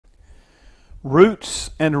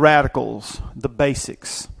Roots and radicals, the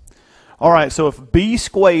basics. All right, so if b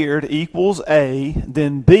squared equals a,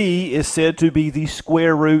 then b is said to be the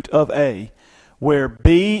square root of a, where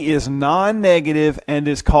b is non-negative and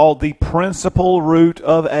is called the principal root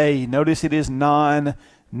of a. Notice it is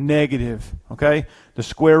non-negative, okay? The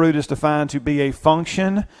square root is defined to be a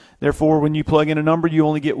function. Therefore, when you plug in a number, you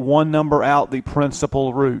only get one number out, the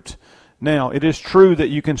principal root. Now, it is true that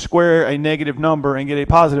you can square a negative number and get a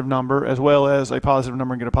positive number, as well as a positive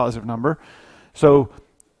number and get a positive number. So,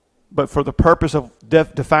 but for the purpose of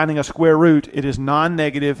defining a square root, it is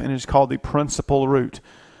non-negative and it is called the principal root.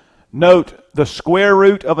 Note, the square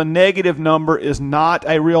root of a negative number is not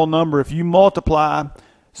a real number. If you multiply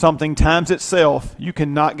something times itself, you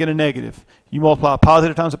cannot get a negative. You multiply a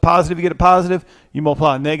positive times a positive, you get a positive. You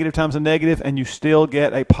multiply a negative times a negative, and you still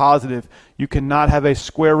get a positive. You cannot have a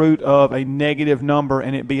square root of a negative number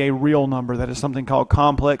and it be a real number. That is something called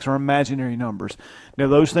complex or imaginary numbers. Now,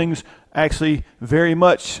 those things actually very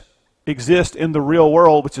much exist in the real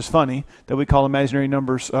world, which is funny that we call imaginary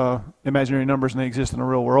numbers and they exist in the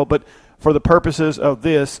real world. But for the purposes of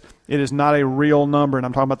this, it is not a real number, and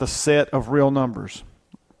I'm talking about the set of real numbers.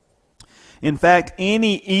 In fact,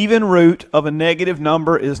 any even root of a negative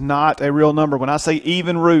number is not a real number. When I say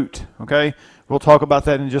even root, okay, we'll talk about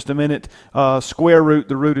that in just a minute. Square root,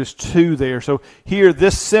 the root is 2 there. So here,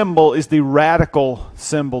 this symbol is the radical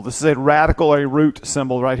symbol. This is a radical or a root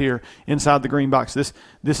symbol right here inside the green box.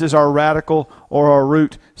 This is our radical or our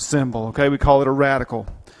root symbol, okay? We call it a radical.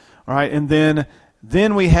 All right, and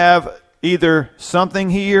then we have either something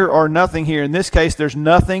here or nothing here. In this case, there's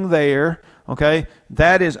nothing there. Okay,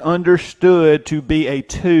 that is understood to be a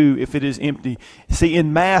 2 if it is empty. See,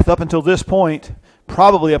 in math, up until this point,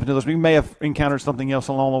 probably up until this, we may have encountered something else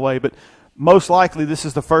along the way, but most likely this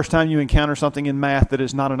is the first time you encounter something in math that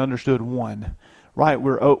is not an understood 1. Right?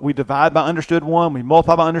 We divide by understood 1, we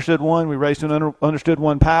multiply by understood 1, we raise to an understood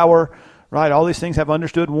 1 power. Right? All these things have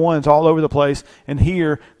understood 1s all over the place, and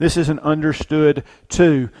here, this is an understood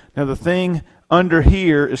 2. Now, the thing under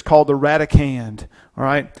here is called the radicand, all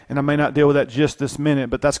right? And I may not deal with that just this minute,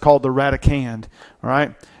 but that's called the radicand, all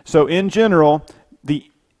right? So in general,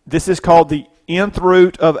 this is called the nth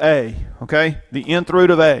root of a, okay? The nth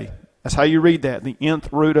root of a. That's how you read that, the nth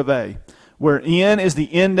root of a, where n is the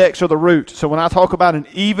index or the root. So when I talk about an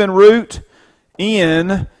even root,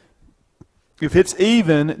 n, if it's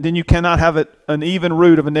even, then you cannot have an even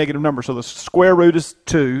root of a negative number. So the square root is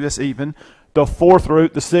 2, that's even. The 4th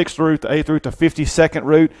root, the 6th root, the 8th root, the 52nd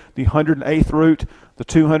root, the 108th root, the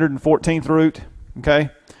 214th root, okay?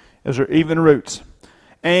 Those are even roots.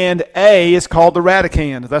 And A is called the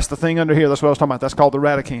radicand. That's the thing under here. That's what I was talking about. That's called the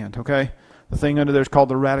radicand, okay? The thing under there is called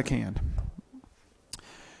the radicand.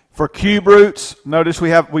 For cube roots, notice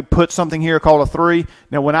we put something here called a 3.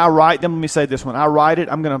 Now, when I write them, let me say this. When I write it,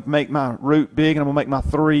 I'm going to make my root big, and I'm going to make my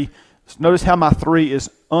 3. Notice how my 3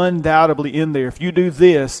 is undoubtedly in there. If you do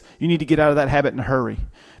this, you need to get out of that habit in a hurry.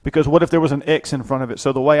 Because what if there was an x in front of it?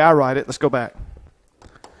 So the way I write it, let's go back.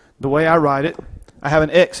 The way I write it, I have an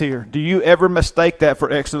x here. Do you ever mistake that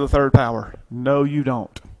for x to the 3rd power? No, you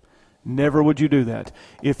don't. Never would you do that.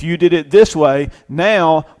 If you did it this way,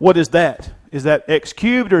 now what is that? Is that x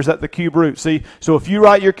cubed or is that the cube root? See, so if you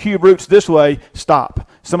write your cube roots this way, stop.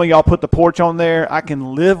 Some of y'all put the porch on there. I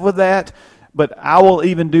can live with that. But I will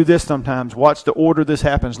even do this sometimes. Watch the order this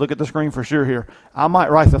happens. Look at the screen for sure here. I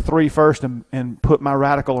might write the 3 first and put my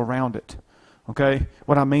radical around it. Okay?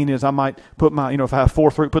 What I mean is I might put my, if I have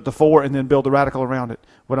 4th root, put the 4 and then build the radical around it.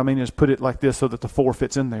 What I mean is put it like this so that the 4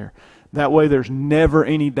 fits in there. That way there's never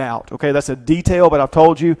any doubt. Okay? That's a detail, but I've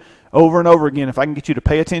told you over and over again, if I can get you to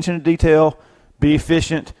pay attention to detail, be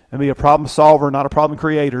efficient, and be a problem solver, not a problem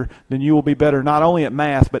creator, then you will be better not only at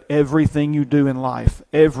math, but everything you do in life.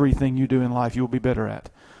 Everything you do in life you will be better at.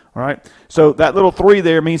 All right? So that little 3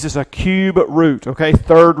 there means it's a cube root, okay?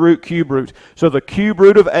 3rd root, cube root. So the cube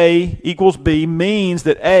root of A equals B means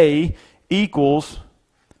that A equals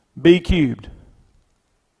B cubed.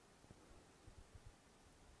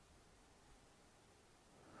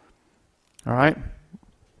 All right?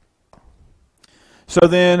 So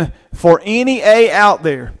then, for any A out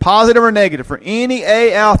there, positive or negative, for any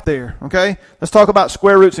A out there, okay, let's talk about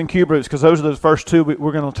square roots and cube roots because those are the first 2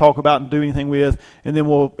 we're going to talk about and do anything with, and then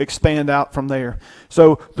we'll expand out from there.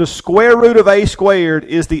 So the square root of A squared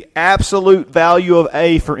is the absolute value of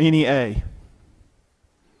A for any A.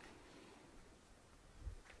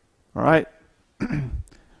 All right?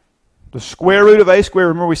 The square root of A squared,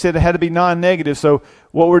 remember we said it had to be non-negative, so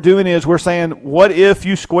what we're doing is we're saying, what if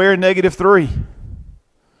you square negative 3?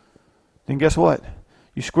 Then guess what?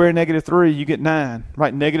 You square negative 3, you get 9.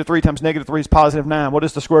 Right? Negative 3 times negative 3 is positive 9. What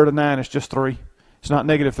is the square root of 9? It's just 3. It's not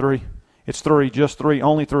negative 3. It's 3, just 3,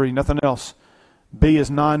 only 3, nothing else. B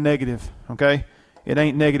is non-negative, okay? It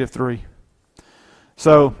ain't negative 3.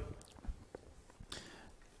 So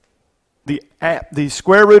the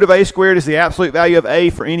square root of a squared is the absolute value of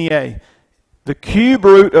a for any a. The cube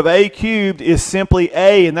root of a cubed is simply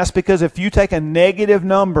a, and that's because if you take a negative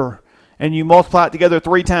number and you multiply it together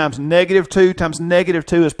 3 times, negative 2 times negative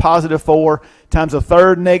 2 is positive 4, times a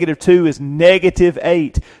third negative 2 is negative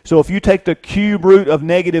 8. So if you take the cube root of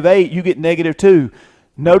negative 8, you get negative 2.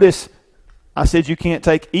 Notice I said you can't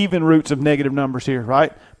take even roots of negative numbers here,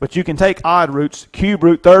 right? But you can take odd roots. Cube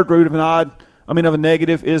root, third root of a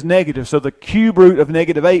negative is negative. So the cube root of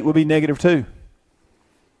negative 8 would be negative 2.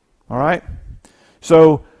 All right?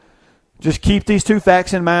 So just keep these two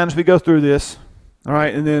facts in mind as we go through this. All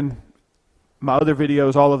right? And then my other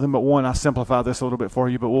videos, all of them but one, I simplify this a little bit for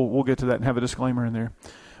you, but we'll get to that and have a disclaimer in there.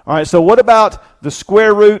 All right, so what about the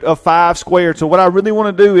square root of 5 squared? So what I really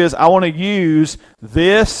want to do is I want to use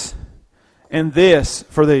this and this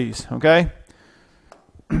for these, okay?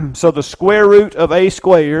 So the square root of a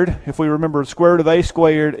squared, if we remember, the square root of a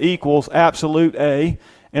squared equals absolute a,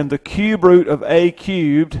 and the cube root of a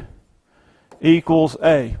cubed equals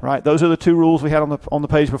a, right? Those are the two rules we had on the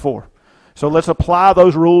page before. So let's apply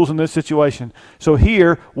those rules in this situation. So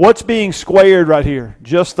here, what's being squared right here?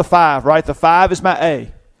 Just the 5, right? The 5 is my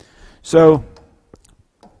a. So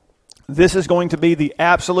this is going to be the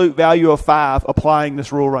absolute value of 5 applying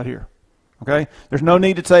this rule right here. Okay? There's no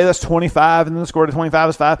need to say that's 25 and then the square root of 25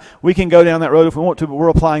 is 5. We can go down that road if we want to, but we're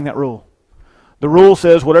applying that rule. The rule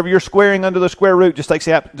says whatever you're squaring under the square root, just take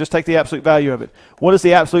the absolute value of it. What is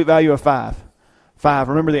the absolute value of 5? 5.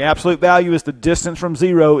 Remember, the absolute value is the distance from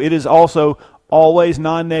 0. It is also always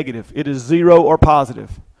non-negative. It is 0 or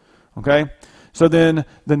positive. Okay? So then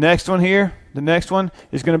the next one here, the next one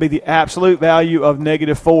is going to be the absolute value of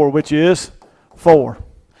negative 4, which is 4.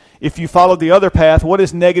 If you follow the other path, what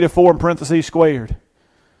is negative 4 in parentheses squared?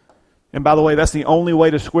 And by the way, that's the only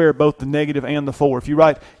way to square both the negative and the 4. If you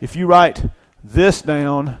write this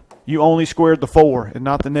down, you only squared the 4 and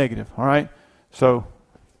not the negative. All right? So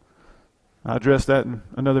I address that in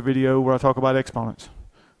another video where I talk about exponents.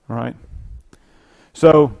 All right?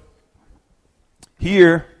 So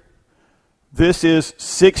here, this is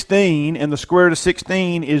 16, and the square root of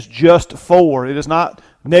 16 is just 4. It is not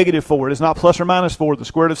negative 4. It is not plus or minus 4. The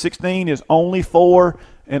square root of 16 is only 4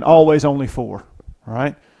 and always only 4. All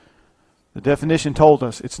right? The definition told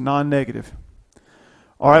us it's non-negative.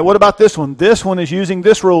 All right, what about this one? This one is using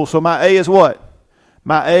this rule. So my a is what?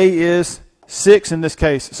 My a is 6 in this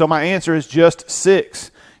case. So my answer is just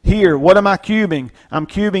 6. Here, what am I cubing? I'm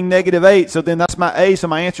cubing negative 8. So then that's my a. So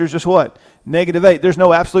my answer is just what? Negative 8. There's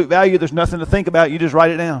no absolute value. There's nothing to think about. You just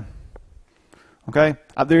write it down. Okay?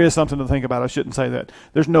 There is something to think about. I shouldn't say that.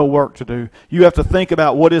 There's no work to do. You have to think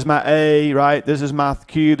about what is my a, right? This is my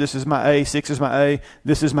cube. This is my a. 6 is my a.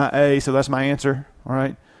 This is my a. So that's my answer. All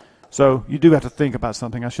right? So you do have to think about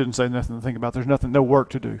something. I shouldn't say nothing to think about. There's no work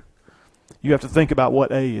to do. You have to think about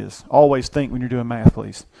what a is. Always think when you're doing math,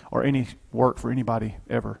 please, or any work for anybody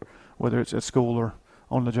ever, whether it's at school or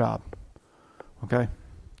on the job. Okay?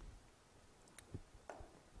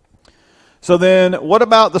 So then, what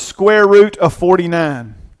about the square root of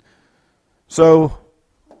 49? So,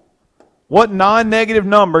 what non-negative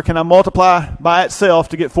number can I multiply by itself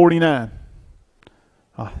to get 49?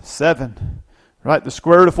 7. Right? The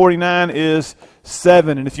square root of 49 is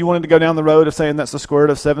 7. And if you wanted to go down the road of saying that's the square root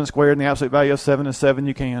of 7 squared and the absolute value of 7 is 7,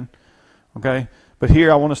 you can. Okay? But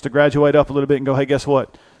here I want us to graduate up a little bit and go, hey, guess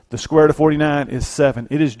what? The square root of 49 is 7.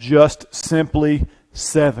 It is just simply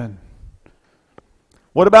 7.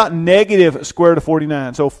 What about negative square root of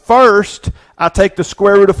 49? So first, I take the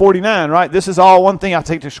square root of 49, right? This is all one thing. I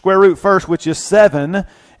take the square root first, which is 7,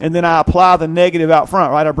 and then I apply the negative out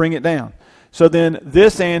front, right? I bring it down. So then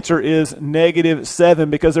this answer is negative 7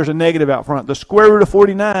 because there's a negative out front. The square root of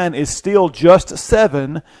 49 is still just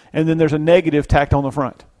 7, and then there's a negative tacked on the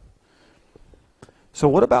front. So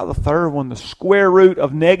what about the third one, the square root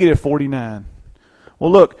of negative 49?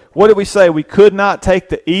 Well, look, what did we say? We could not take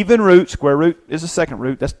the even root. Square root is the second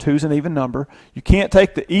root. That's 2 is an even number. You can't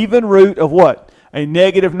take the even root of what? A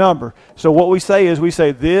negative number. So what we say is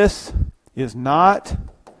this is not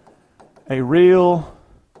a real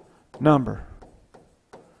number.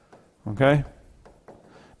 Okay?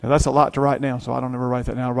 Now that's a lot to write down, so I don't ever write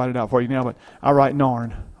that down. I'll write it out for you now, but I write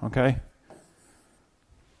narn. Okay?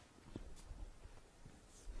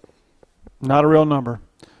 Not a real number.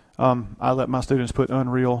 I let my students put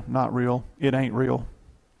unreal, not real. It ain't real.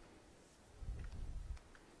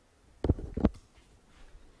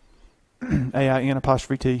 A-I-N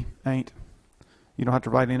apostrophe T, ain't. You don't have to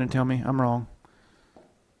write in and tell me I'm wrong.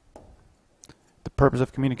 The purpose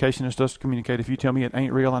of communication is just to communicate. If you tell me it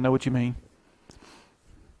ain't real, I know what you mean.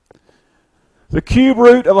 The cube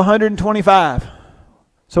root of 125.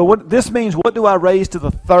 So what this means, what do I raise to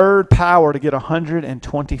the third power to get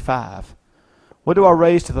 125? What do I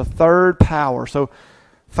raise to the third power? So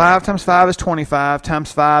 5 times 5 is 25,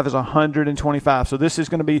 times 5 is 125. So this is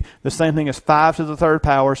going to be the same thing as 5 to the third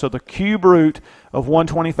power. So the cube root of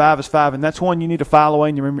 125 is 5, and that's one you need to file away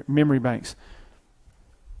in your memory banks.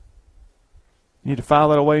 You need to file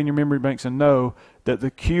that away in your memory banks and know that the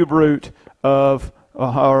cube root of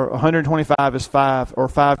 125 is 5, or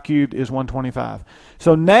 5 cubed is 125.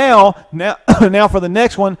 So now for the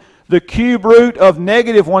next one, the cube root of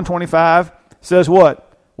negative 125 says what?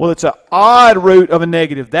 Well, it's an odd root of a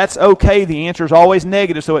negative. That's okay. The answer is always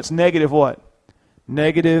negative, so it's negative what?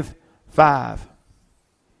 Negative 5.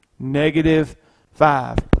 Negative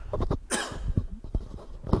 5.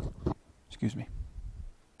 Excuse me.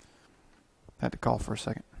 I had to cough for a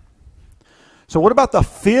second. So what about the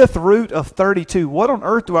fifth root of 32? What on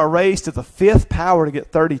earth do I raise to the fifth power to get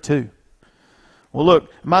 32? Well,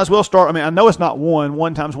 look, might as well start. I mean, I know it's not 1.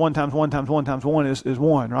 1 times 1 times 1 times 1 times 1 is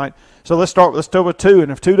 1, right? So let's start with 2.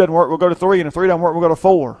 And if 2 doesn't work, we'll go to 3. And if 3 doesn't work, we'll go to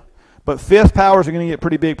 4. But fifth powers are going to get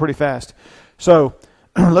pretty big pretty fast. So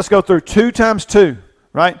let's go through 2 times 2,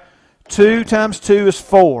 right? 2 times 2 is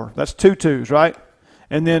 4. That's 2 2s, right?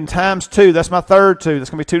 And then times 2, that's my third 2. That's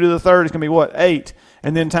going to be 2 to the third. It's going to be what? 8.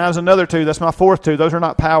 And then times another 2, that's my fourth 2. Those are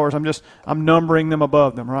not powers. I'm numbering them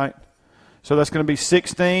above them, right? So that's going to be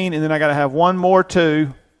 16, and then I got to have one more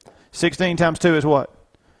 2. 16 times 2 is what?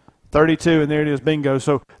 32, and there it is, bingo.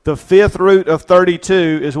 So the fifth root of 32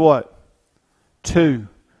 is what? 2.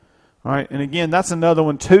 All right, and again, that's another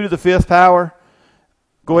one. 2 to the fifth power.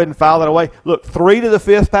 Go ahead and file that away. Look, 3 to the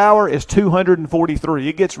fifth power is 243.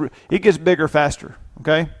 It gets bigger faster,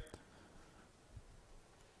 okay?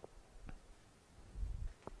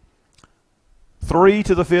 Three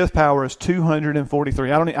to the fifth power is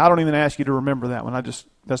 243. I don't even ask you to remember that one.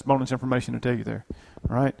 That's bonus information to tell you there.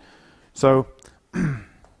 All right. So,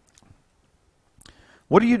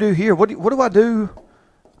 what do you do here? What do I do?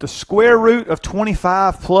 The square root of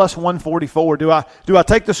 25 plus 144. Do I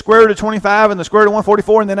take the square root of 25 and the square root of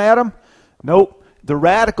 144 and then add them? Nope. The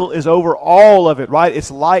radical is over all of it, right?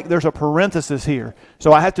 It's like there's a parenthesis here.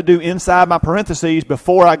 So I have to do inside my parentheses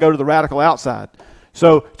before I go to the radical outside.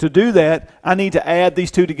 So to do that, I need to add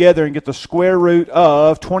these two together and get the square root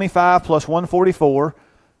of 25 plus 144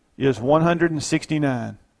 is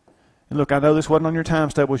 169. And look, I know this wasn't on your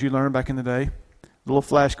times tables you learned back in the day, little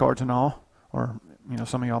flashcards and all, or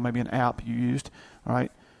some of y'all maybe an app you used, all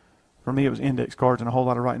right? For me, it was index cards and a whole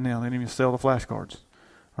lot of writing down. They didn't even sell the flashcards,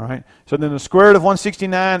 all right? So then the square root of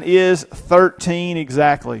 169 is 13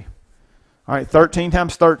 exactly. All right, 13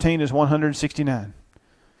 times 13 is 169.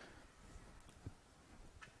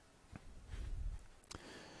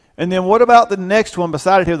 And then what about the next one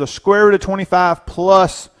beside it here, the square root of 25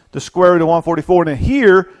 plus the square root of 144? Now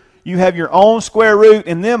here, you have your own square root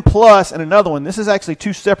and then plus and another one. This is actually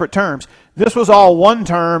two separate terms. This was all one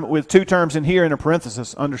term with two terms in here in a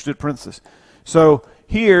parenthesis, understood parenthesis. So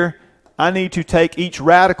here, I need to take each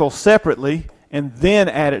radical separately and then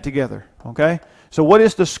add it together, okay? So what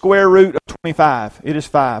is the square root of 25? It is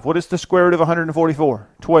 5. What is the square root of 144?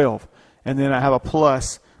 12. And then I have a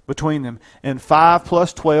plus between them. And 5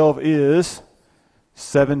 plus 12 is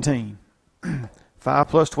 17. 5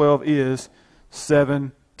 plus 12 is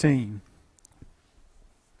 17.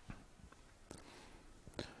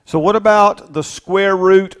 So what about the square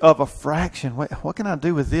root of a fraction? What can I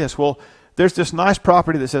do with this? Well, there's this nice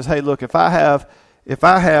property that says, hey, look, if I have, I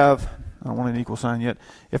don't want an equal sign yet.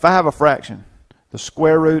 If I have a fraction, the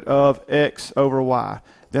square root of x over y,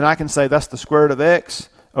 then I can say that's the square root of x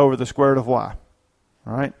over the square root of y.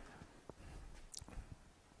 All right?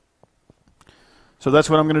 So that's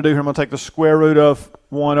what I'm going to do here. I'm going to take the square root of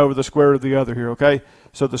 1 over the square root of the other here, okay?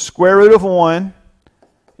 So the square root of 1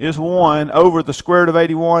 is 1 over the square root of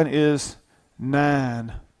 81 is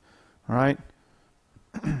 9. All right?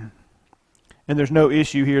 And there's no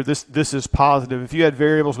issue here. This is positive. If you had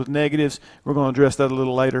variables with negatives, we're going to address that a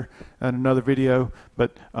little later in another video.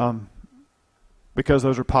 But because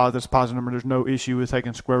those are positive, positive number, there's no issue with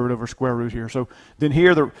taking square root over square root here. So then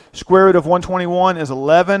here, the square root of 121 is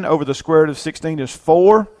 11 over the square root of 16 is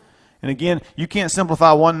 4. And again, you can't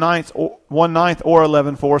simplify 1/9 or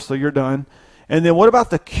 11/4, so you're done. And then what about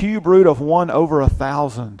the cube root of 1 over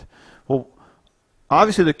 1,000? Well,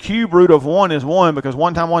 obviously the cube root of 1 is 1 because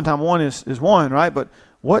 1 times 1 times 1 is 1, right? But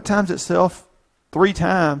what times itself 3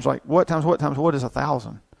 times? Like what times what times what is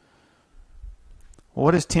 1,000? Well,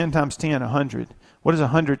 what is 10 times 10? 100. What is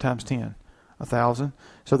 100 times 10? 1,000.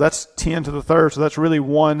 So that's 10 to the third, so that's really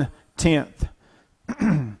 1/10.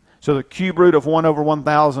 So the cube root of 1 over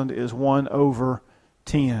 1,000 is 1 over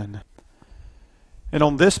 10. And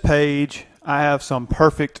on this page, I have some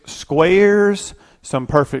perfect squares, some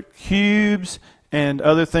perfect cubes, and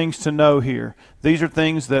other things to know here. These are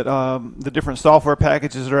things that the different software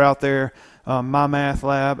packages that are out there, My Math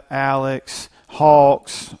Lab, Alex,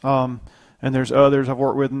 Hawks, and there's others I've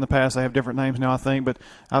worked with in the past. They have different names now, I think, but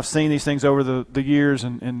I've seen these things over the years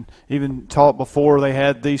and even taught before they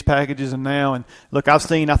had these packages and now. And look, I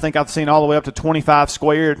think I've seen all the way up to 25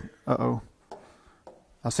 squared.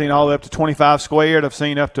 I've seen all the way up to 25 squared. I've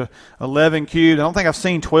seen up to 11 cubed. I don't think I've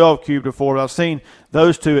seen 12 cubed before, but I've seen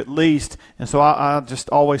those two at least. And so I just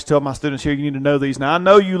always tell my students here, you need to know these. Now, I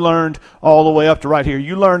know you learned all the way up to right here.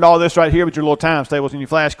 You learned all this right here with your little times tables and your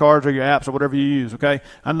flashcards or your apps or whatever you use, okay?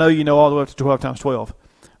 I know you know all the way up to 12 times 12.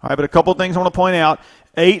 All right, but a couple of things I want to point out.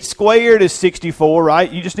 8 squared is 64,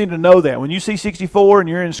 right? You just need to know that. When you see 64 and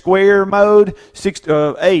you're in square mode,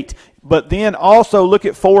 8. But then also look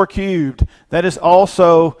at 4 cubed. That is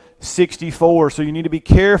also 64. So you need to be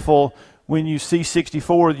careful when you see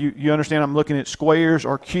 64. You understand I'm looking at squares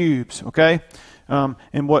or cubes, okay?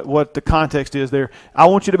 And what the context is there. I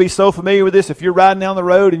want you to be so familiar with this. If you're riding down the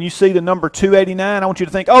road and you see the number 289, I want you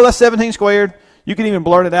to think, oh, that's 17 squared. You can even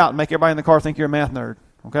blurt it out and make everybody in the car think you're a math nerd,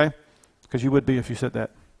 okay? Because you would be if you said that,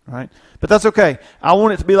 right? But that's okay. I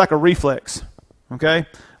want it to be like a reflex, okay?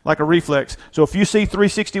 Like a reflex. So if you see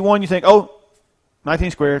 361, you think, oh, 19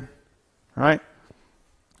 squared, right?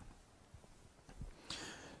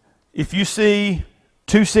 If you see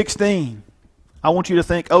 216, I want you to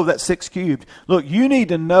think, oh, that's 6 cubed. Look, you need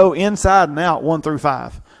to know inside and out 1 through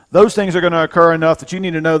 5. Those things are going to occur enough that you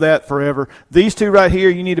need to know that forever. These two right here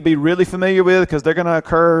you need to be really familiar with because they're going to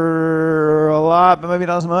occur a lot, but maybe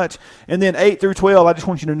not as much. And then 8 through 12, I just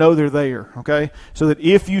want you to know they're there, okay? So that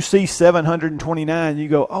if you see 729, you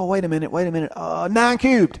go, oh, wait a minute, 9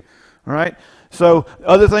 cubed, all right? So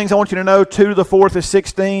other things I want you to know, 2 to the 4th is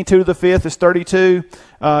 16, 2 to the 5th is 32.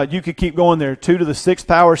 You could keep going there. 2 to the 6th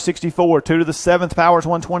power is 64, 2 to the 7th power is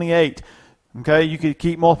 128. Okay, you could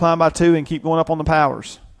keep multiplying by 2 and keep going up on the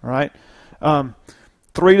powers. All right.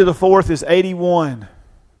 3 to the 4th is 81.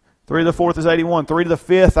 3 to the 4th is 81. 3 to the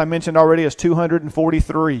 5th, I mentioned already, is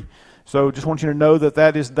 243. So just want you to know that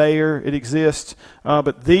that is there. It exists.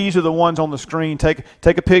 But these are the ones on the screen. Take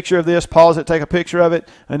a picture of this, pause it, take a picture of it,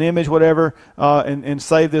 an image, whatever, and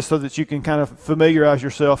save this so that you can kind of familiarize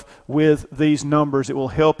yourself with these numbers. It will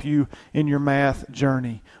help you in your math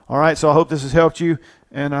journey. All right, so I hope this has helped you,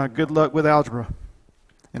 and good luck with algebra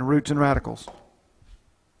and roots and radicals.